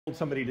Told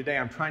somebody today,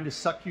 I'm trying to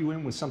suck you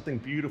in with something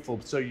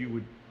beautiful so you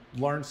would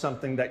learn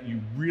something that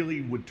you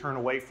really would turn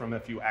away from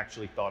if you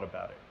actually thought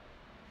about it.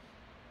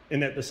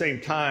 And at the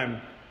same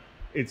time,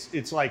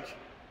 it's like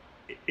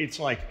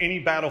any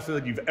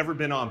battlefield you've ever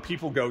been on.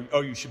 People go,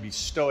 oh, you should be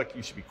stoic,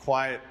 you should be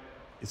quiet.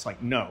 It's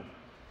like, no,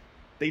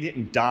 they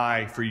didn't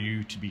die for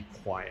you to be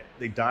quiet.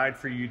 They died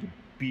for you to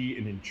be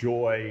and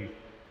enjoy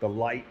the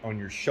light on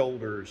your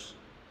shoulders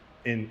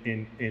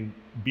and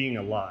being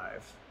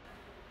alive.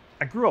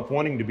 I grew up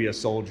wanting to be a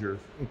soldier,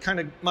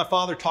 and my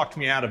father talked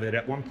me out of it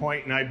at one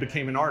point, and I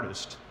became an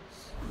artist.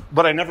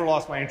 But I never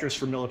lost my interest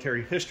for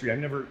military history. I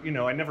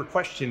never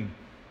questioned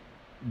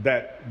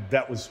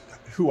that was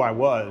who I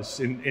was.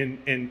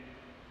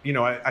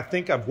 I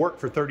think I've worked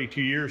for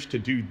 32 years to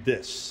do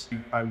this.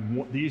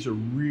 These are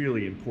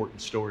really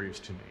important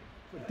stories to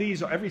me.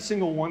 Every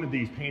single one of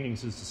these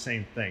paintings is the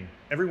same thing.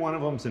 Every one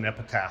of them is an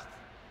epitaph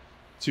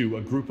to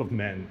a group of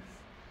men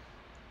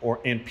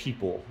and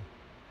people